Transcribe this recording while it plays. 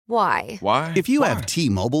Why? Why? If you have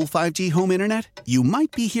T-Mobile 5G home internet, you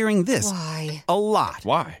might be hearing this Why? a lot.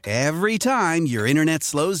 Why? Every time your internet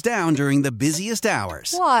slows down during the busiest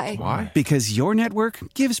hours. Why? Why? Because your network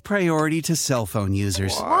gives priority to cell phone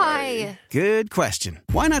users. Why? Good question.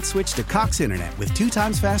 Why not switch to Cox Internet with 2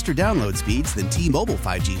 times faster download speeds than T-Mobile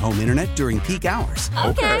 5G home internet during peak hours?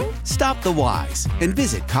 Okay. Stop the whys and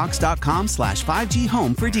visit cox.com/5G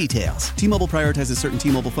home for details. T-Mobile prioritizes certain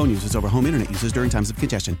T-Mobile phone users over home internet users during times of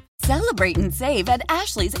congestion. Celebrate and save at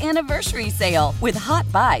Ashley's Anniversary Sale. With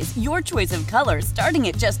Hot Buys, your choice of colors starting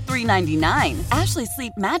at just $3.99. Ashley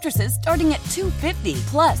Sleep mattresses starting at $2.50.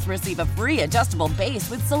 Plus, receive a free adjustable base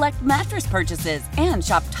with select mattress purchases. And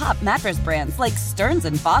shop top mattress brands like Stearns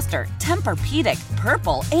 & Foster, Tempur-Pedic,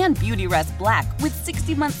 Purple, and Beautyrest Black with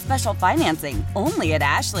 60-month special financing. Only at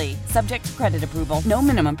Ashley. Subject to credit approval. No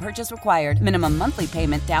minimum purchase required. Minimum monthly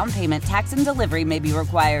payment, down payment, tax, and delivery may be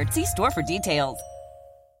required. See store for details.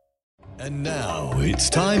 And now it's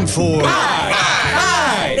time for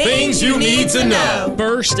Things you need to know.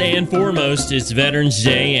 First and foremost, it's Veterans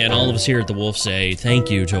Day, and all of us here at the Wolf say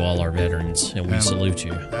thank you to all our veterans, and we salute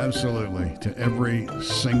you. Absolutely, to every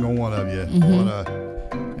single one of you.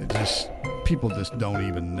 People just don't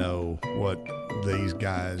even know what these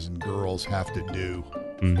guys and girls have to do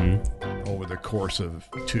over the course of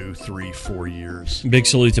 2, 3, 4 years. Big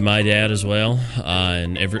salute to my dad as well,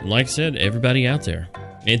 and like I said, everybody out there.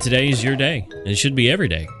 And today is your day. And it should be every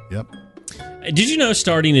day. Yep. Did you know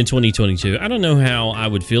starting in 2022, I don't know how I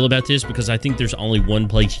would feel about this because I think there's only one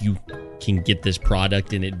place you can get this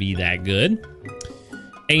product and it be that good.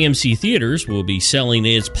 AMC Theaters will be selling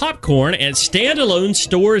its popcorn at standalone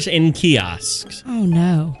stores and kiosks. Oh,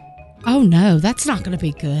 no, that's not going to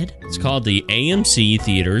be good. It's called the AMC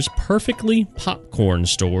Theaters Perfectly Popcorn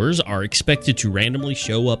Stores are expected to randomly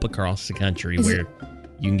show up across the country where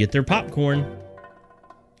you can get their popcorn.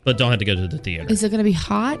 But don't have to go to the theater. Is it going to be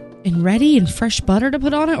hot and ready and fresh butter to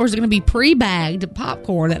put on it? Or is it going to be pre-bagged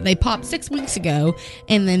popcorn that they popped 6 weeks ago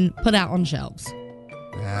and then put out on shelves?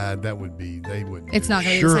 That would be, they wouldn't. It's not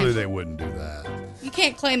going to be the Surely same. they wouldn't do that. You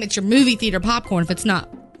can't claim it's your movie theater popcorn if it's not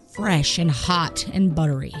fresh and hot and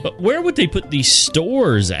buttery. But where would they put these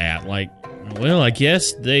stores at? Well, I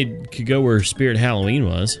guess they could go where Spirit Halloween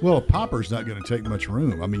was. Well, a popper's not going to take much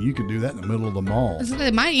room. I mean, you could do that in the middle of the mall.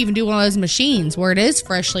 They might even do one of those machines where it is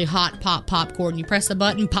freshly hot popcorn. You press the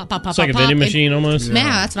button, pop. It's like a vending machine almost. Yeah,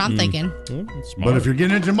 that's what I'm thinking. But if you're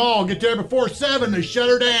getting into the mall, get there before 7. They shut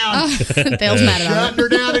her down. Dale's mad about Shutting her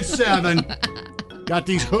down at 7. Got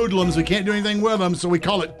these hoodlums. We can't do anything with them, so we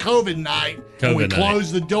call it COVID night. And we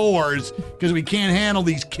close the doors because we can't handle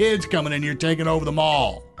these kids coming in here taking over the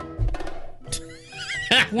mall.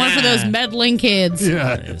 One for those meddling kids.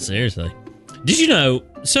 Yeah, seriously. Did you know?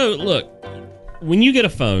 So, look, when you get a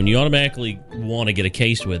phone, you automatically want to get a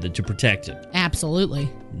case with it to protect it. Absolutely.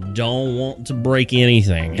 Don't want to break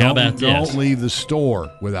anything. How about this? Don't leave the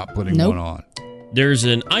store without putting one on. There's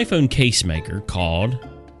an iPhone case maker called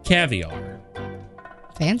Caviar.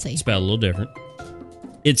 Fancy. Spelled a little different.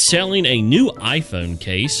 It's selling a new iPhone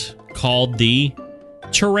case called the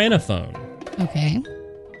Tyrannophone. Okay.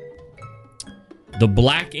 The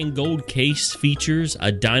black and gold case features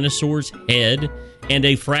a dinosaur's head and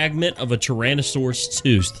a fragment of a Tyrannosaurus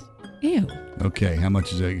tooth. Ew. Okay, how much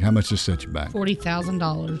does this set you back?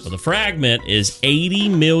 $40,000. So the fragment is 80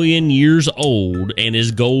 million years old and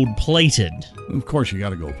is gold plated. Of course, you got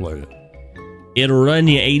to gold plate it. It'll run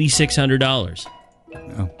you $8,600.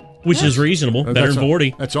 No. Which is reasonable. Better than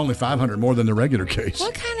 40. That's only $500 more than the regular case.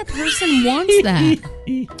 What kind of person wants that?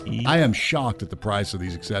 I am shocked at the price of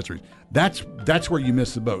these accessories. That's where you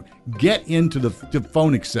miss the boat. Get into the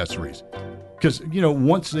phone accessories. Because,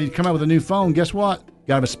 once they come out with a new phone, guess what? Got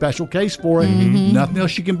to have a special case for it. Mm-hmm. Nothing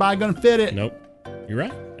else you can buy going to fit it. Nope. You're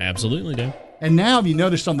right. Absolutely, dude. And now, if you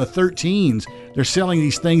noticed on the 13s, they're selling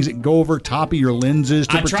these things that go over top of your lenses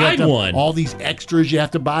to protect tried them. one. All these extras you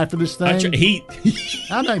have to buy for this thing.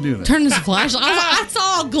 How'd I do that? Turn this flashlight. I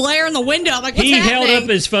saw a glare in the window. I'm like, what's happening? Held up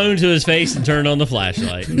his phone to his face and turned on the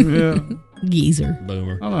flashlight. Yeah. Geezer.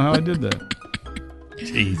 Boomer. I don't know how I did that.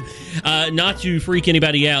 Jeez. Not to freak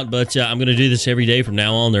anybody out, but I'm going to do this every day from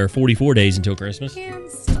now on. There are 44 days until Christmas.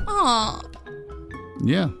 Stop.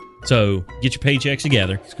 Yeah. So get your paychecks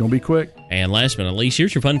together. It's going to be quick. And last but not least,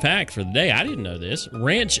 here's your fun fact for the day. I didn't know this.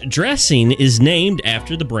 Ranch dressing is named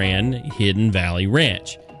after the brand Hidden Valley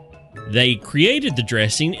Ranch. They created the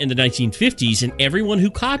dressing in the 1950s, and everyone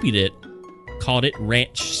who copied it called it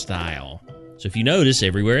ranch style. So if you notice,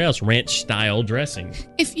 everywhere else, ranch style dressing.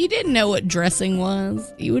 If you didn't know what dressing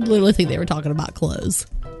was, you would literally think they were talking about clothes.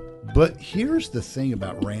 But here's the thing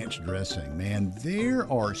about ranch dressing, man. There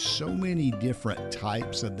are so many different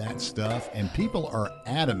types of that stuff, and people are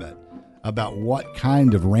adamant about what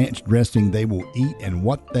kind of ranch dressing they will eat and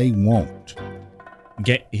what they won't.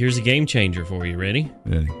 Here's a game changer for you. Ready?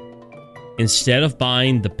 Ready. Instead of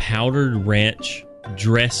buying the powdered ranch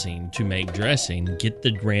dressing to make dressing, get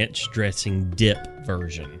the ranch dressing dip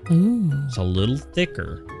version. Ooh. It's a little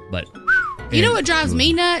thicker, but... You know what drives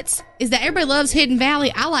me nuts is that everybody loves Hidden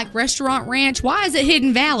Valley. I like Restaurant Ranch. Why is it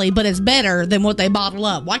Hidden Valley, but it's better than what they bottle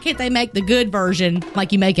up? Why can't they make the good version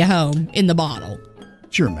like you make at home in the bottle?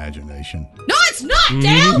 It's your imagination. No, it's not,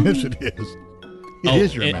 Dale! Yes, it is. It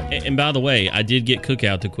is your imagination. And by the way, I did get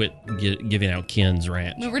Cookout to quit giving out Ken's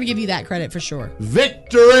Ranch. We're going to give you that credit for sure.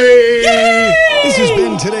 Victory! Yay! This has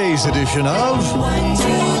been today's edition of 1, 2,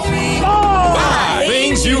 3, 4. 5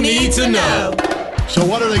 things you need to know. So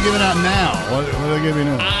what are they giving out now? What are they giving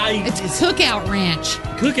out? It's Cookout Ranch.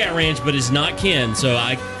 Cookout Ranch, but it's not Ken, so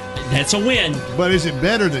that's a win. But is it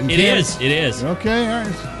better than It Ken? is. It is. Okay, all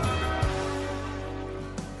right.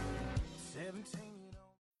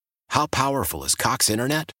 How powerful is Cox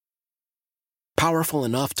Internet? Powerful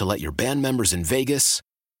enough to let your band members in Vegas,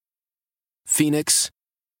 Phoenix,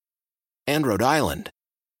 and Rhode Island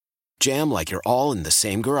jam like you're all in the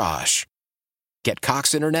same garage. Get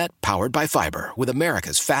Cox Internet powered by fiber with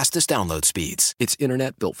America's fastest download speeds. It's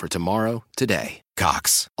internet built for tomorrow, today.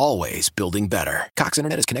 Cox, always building better. Cox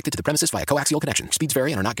Internet is connected to the premises via coaxial connection. Speeds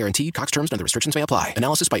vary and are not guaranteed. Cox terms and other restrictions may apply.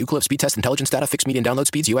 Analysis by Ookla of Speed Test Intelligence Data. Fixed median download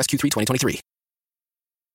speeds. US Q3 2023.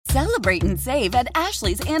 Celebrate and save at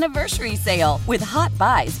Ashley's Anniversary Sale. With Hot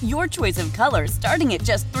Buys, your choice of colors starting at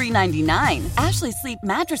just $3.99. Ashley Sleep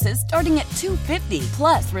mattresses starting at $2.50.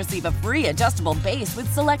 Plus, receive a free adjustable base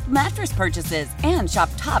with select mattress purchases. And shop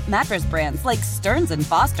top mattress brands like Stearns &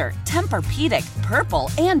 Foster, Tempur-Pedic, Purple,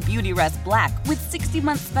 and Beautyrest Black with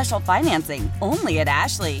 60-month special financing. Only at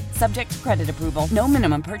Ashley. Subject to credit approval. No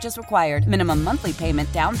minimum purchase required. Minimum monthly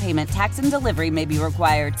payment, down payment, tax, and delivery may be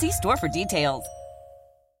required. See store for details.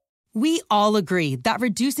 We all agree that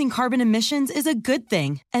reducing carbon emissions is a good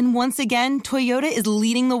thing. And once again, Toyota is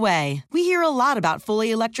leading the way. We hear a lot about fully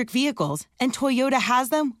electric vehicles, and Toyota has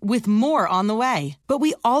them with more on the way. But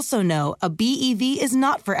we also know a BEV is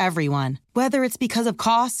not for everyone. Whether it's because of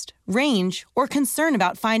cost, range, or concern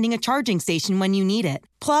about finding a charging station when you need it.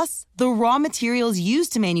 Plus, the raw materials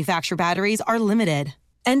used to manufacture batteries are limited.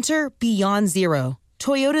 Enter Beyond Zero,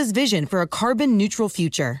 Toyota's vision for a carbon-neutral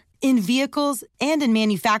future. In vehicles and in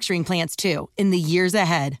manufacturing plants, too, in the years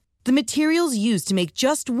ahead. The materials used to make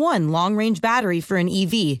just one long-range battery for an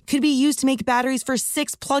EV could be used to make batteries for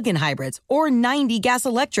 6 plug-in hybrids or 90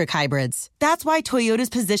 gas-electric hybrids. That's why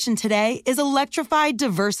Toyota's position today is electrified,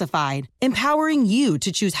 diversified, empowering you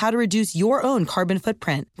to choose how to reduce your own carbon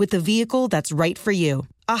footprint with the vehicle that's right for you.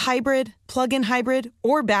 A hybrid, plug-in hybrid,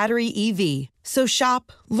 or battery EV. So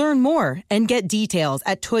shop, learn more, and get details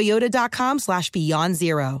at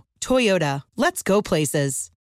toyota.com/beyondzero. Toyota, let's go places.